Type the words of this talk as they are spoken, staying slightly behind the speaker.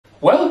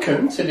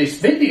Welcome to this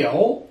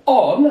video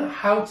on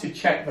how to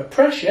check the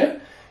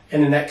pressure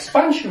in an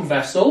expansion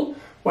vessel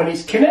when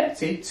it's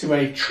connected to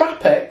a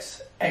Trappex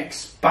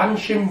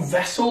expansion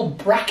vessel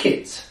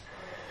bracket.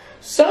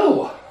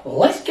 So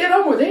let's get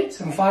on with it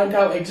and find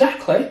out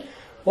exactly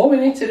what we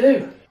need to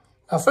do.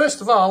 Now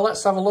first of all,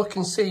 let's have a look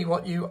and see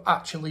what you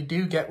actually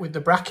do get with the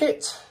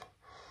bracket.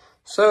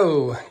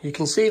 So you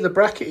can see the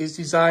bracket is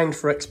designed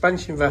for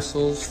expansion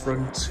vessels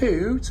from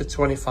 2 to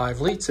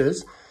 25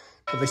 litres.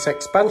 But this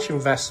expansion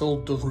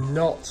vessel does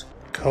not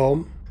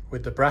come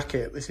with the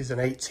bracket. This is an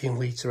 18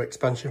 litre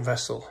expansion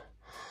vessel.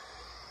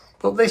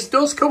 But this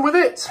does come with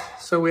it.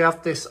 So we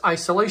have this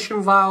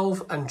isolation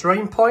valve and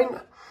drain point.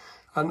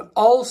 And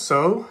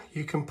also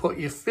you can put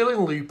your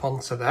filling loop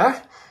onto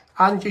there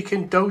and you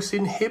can dose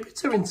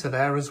inhibitor into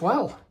there as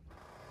well.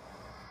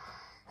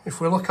 If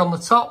we look on the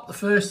top, the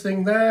first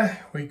thing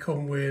there, we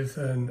come with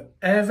an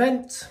air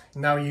vent.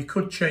 Now you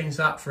could change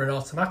that for an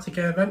automatic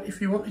air vent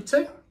if you wanted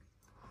to.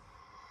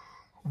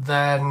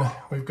 Then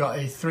we've got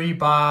a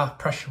 3-bar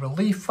pressure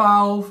relief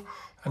valve,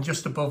 and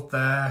just above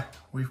there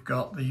we've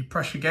got the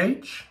pressure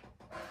gauge.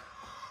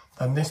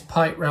 Then this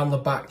pipe round the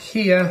back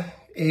here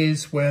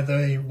is where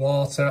the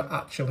water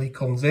actually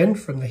comes in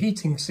from the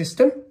heating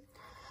system.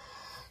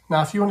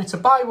 Now if you wanted to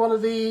buy one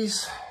of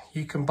these,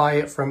 you can buy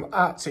it from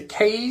Arctic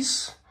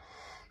Haze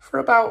for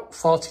about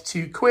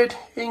 42 quid,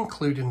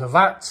 including the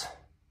VAT.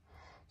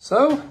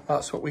 So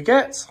that's what we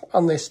get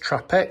on this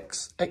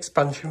Trappex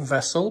expansion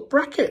vessel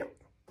bracket.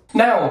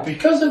 Now,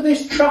 because of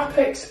this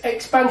Trappex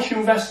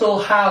expansion vessel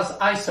has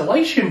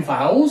isolation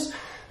valves,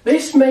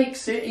 this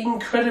makes it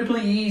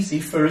incredibly easy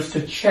for us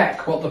to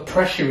check what the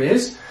pressure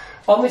is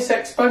on this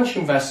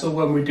expansion vessel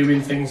when we're doing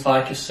things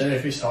like a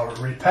service or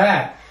a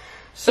repair.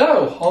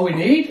 So, all we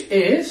need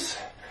is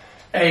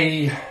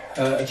a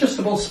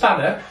adjustable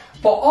spanner,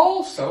 but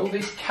also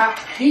this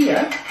cap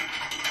here.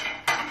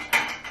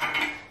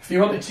 If you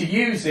wanted to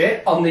use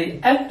it, on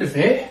the end of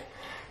it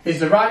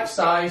is the right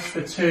size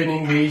for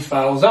turning these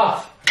valves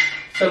off.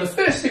 So the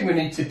first thing we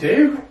need to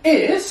do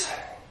is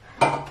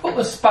put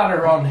the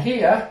spanner on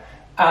here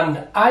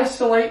and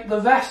isolate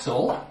the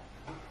vessel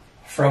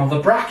from the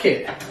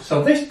bracket.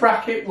 So this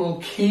bracket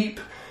will keep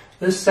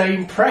the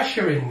same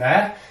pressure in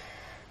there.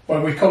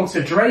 When we come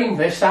to drain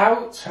this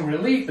out and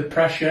relieve the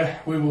pressure,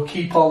 we will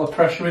keep all the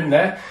pressure in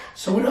there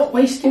so we're not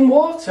wasting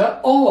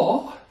water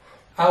or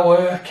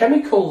our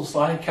chemicals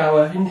like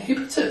our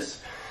inhibitors.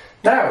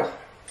 Now,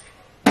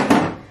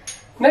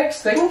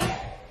 next thing,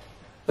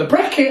 the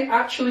bracket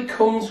actually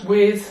comes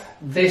with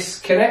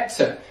this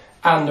connector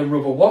and a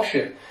rubber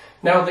washer.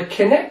 Now the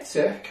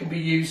connector can be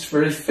used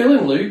for a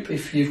filling loop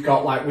if you've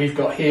got, like we've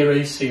got here,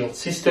 a sealed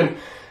system,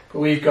 but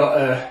we've got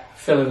a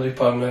filling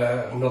loop on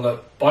another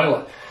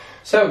boiler.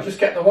 So just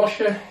get the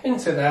washer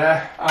into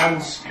there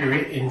and screw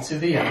it into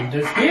the end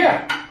of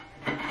here.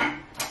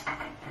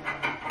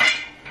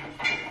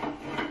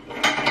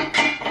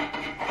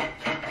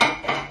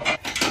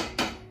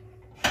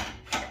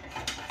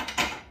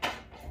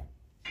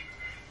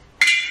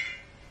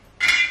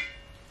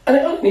 And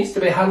it only needs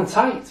to be hand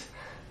tight.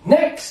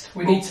 Next,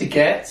 we need to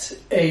get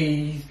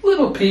a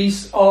little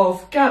piece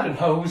of garden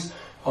hose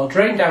or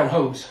drain down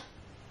hose.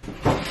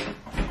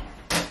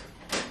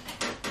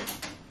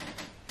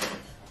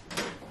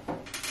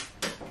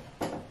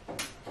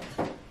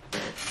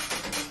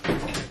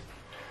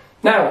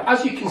 Now,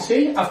 as you can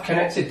see, I've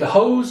connected the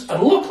hose,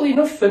 and luckily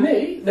enough for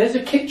me, there's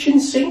a kitchen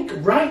sink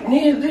right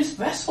near this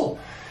vessel.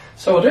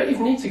 So I don't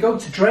even need to go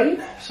to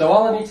drain. So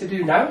all I need to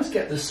do now is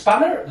get the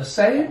spanner at the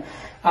same,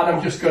 and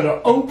I'm just going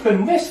to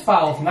open this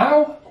valve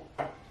now,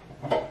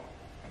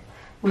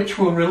 which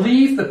will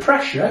relieve the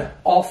pressure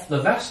off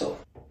the vessel.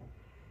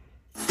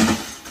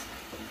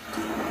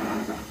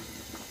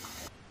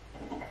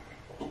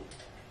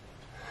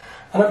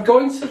 And I'm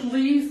going to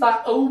leave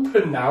that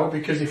open now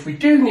because if we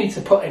do need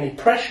to put any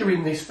pressure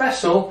in this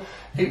vessel,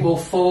 it will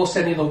force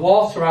any of the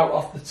water out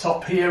off the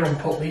top here and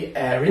put the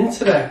air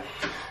into there.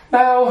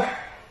 Now,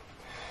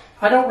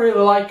 I don't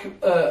really like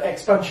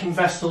expansion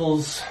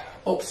vessels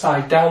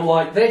upside down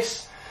like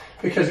this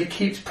because it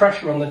keeps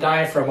pressure on the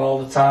diaphragm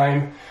all the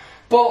time,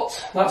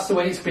 but that's the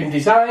way it's been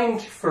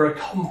designed for a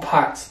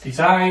compact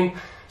design,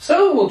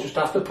 so we'll just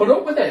have to put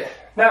up with it.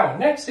 Now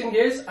next thing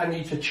is I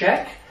need to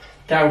check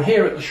down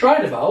here at the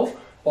Schreider valve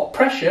what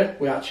pressure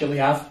we actually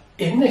have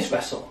in this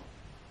vessel.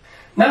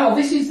 Now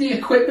this is the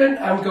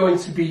equipment I'm going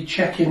to be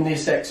checking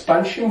this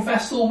expansion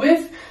vessel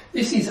with.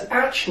 This is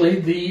actually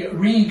the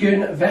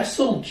Regan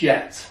Vessel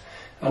Jet,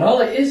 and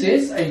all it is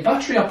a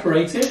battery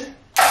operated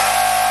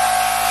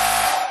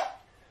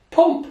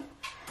pump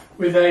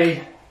with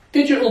a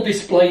digital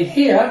display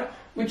here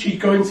which is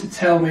going to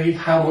tell me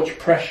how much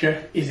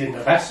pressure is in the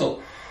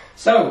vessel.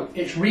 So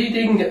it's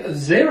reading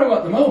 0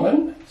 at the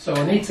moment, so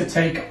I need to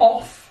take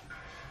off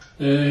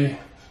the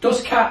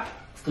dust cap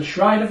of the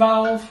Schreider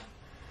valve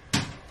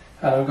and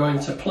I'm going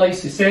to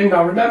place this in.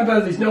 Now remember,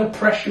 there's no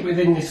pressure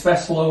within this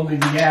vessel, only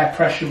the air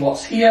pressure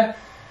what's here,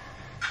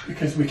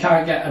 because we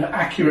can't get an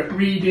accurate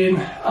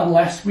reading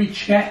unless we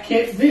check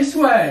it this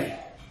way.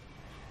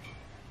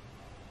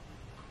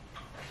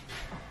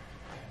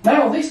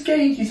 Now this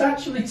gauge is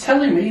actually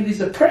telling me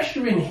there's a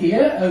pressure in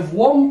here of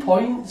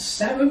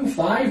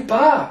 1.75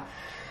 bar.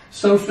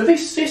 So for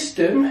this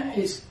system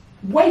it's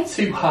way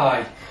too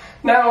high.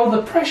 Now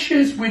the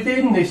pressures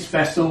within this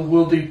vessel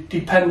will be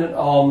dependent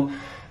on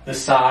the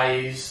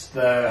size,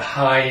 the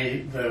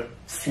height, the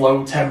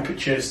flow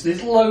temperatures.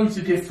 There's loads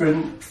of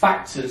different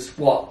factors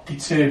what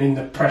determine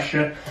the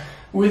pressure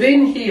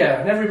within here,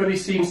 and everybody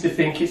seems to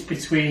think it's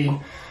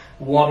between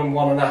 1 and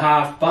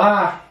 1.5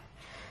 bar.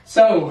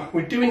 So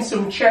we're doing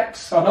some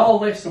checks on all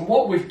this, and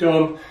what we've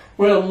done,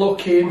 we're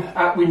looking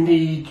at we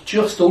need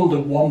just under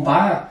 1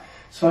 bar.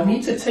 So I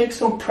need to take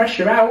some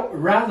pressure out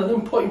rather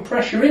than putting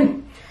pressure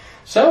in.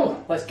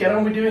 So let's get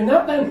on with doing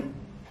that then.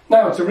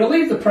 Now to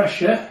relieve the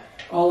pressure,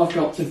 all I've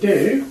got to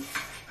do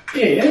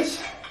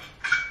is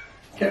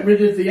get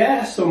rid of the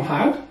air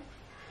somehow.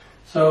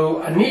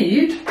 So I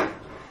need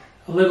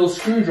a little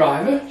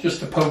screwdriver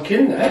just to poke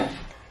in there.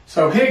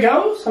 So here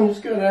goes. I'm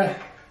just going to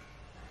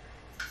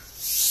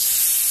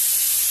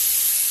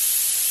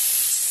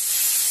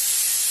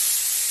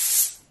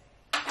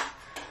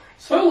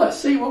so let's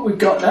see what we've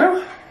got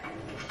now.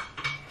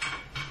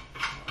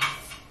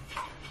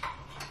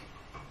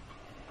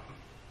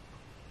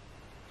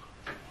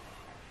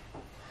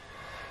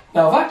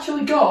 Now I've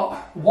actually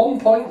got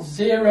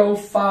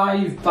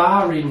 1.05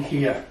 bar in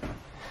here,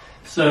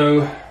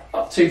 so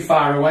not too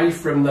far away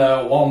from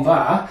the 1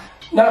 bar.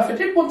 Now if I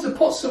did want to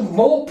put some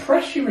more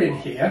pressure in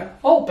here,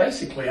 all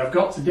basically I've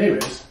got to do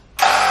is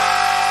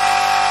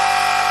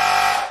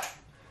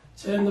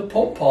turn the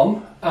pump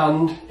on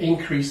and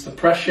increase the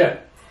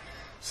pressure.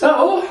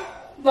 So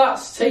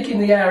that's taking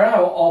the air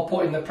out or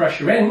putting the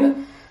pressure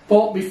in,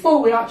 but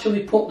before we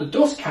actually put the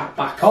dust cap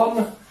back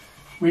on,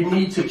 we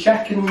need to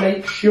check and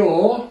make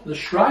sure the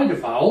Schrader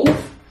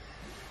valve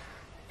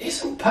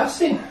isn't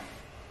passing.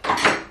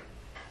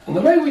 And the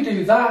way we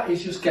do that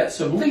is just get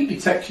some leak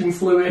detection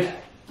fluid,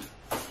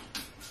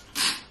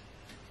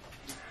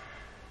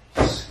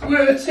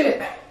 squirt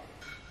it,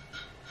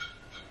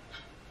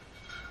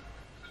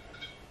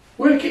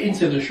 work it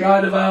into the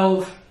Schrader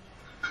valve,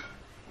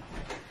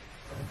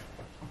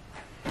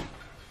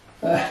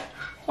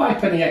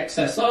 wipe any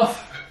excess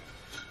off,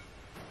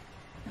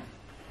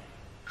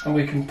 and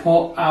we can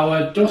put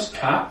our dust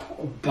cap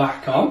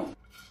back on.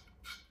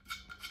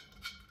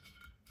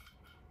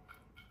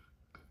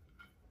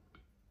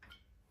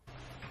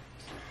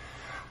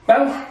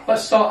 Now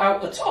let's sort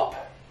out the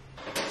top.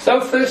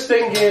 So first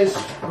thing is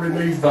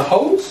remove the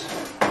hose.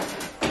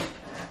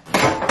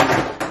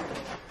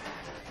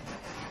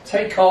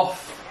 Take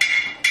off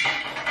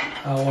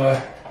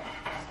our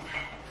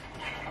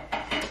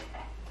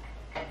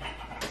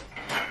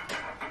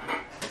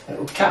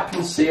little cap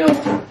and seal.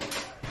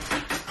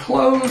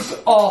 Close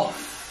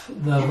off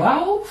the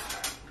valve.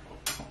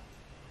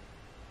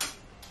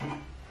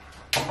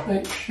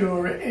 Make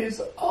sure it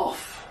is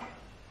off.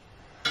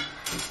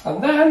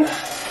 And then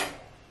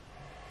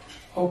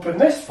open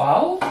this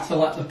valve to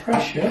let the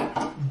pressure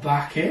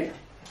back in.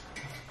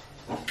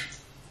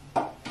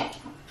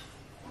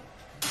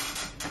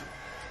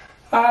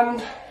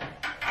 And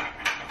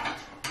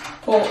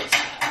put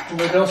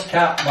the dust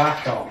cap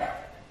back on.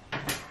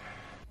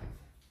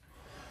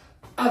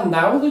 And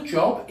now the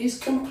job is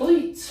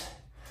complete.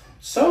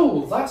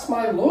 So that's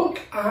my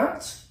look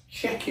at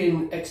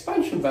checking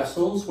expansion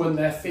vessels when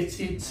they're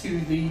fitted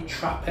to the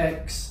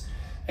Trappex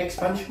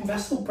expansion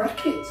vessel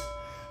bracket.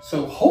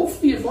 So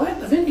hopefully you've liked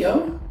the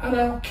video, and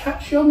I'll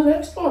catch you on the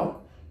next one.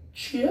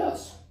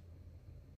 Cheers.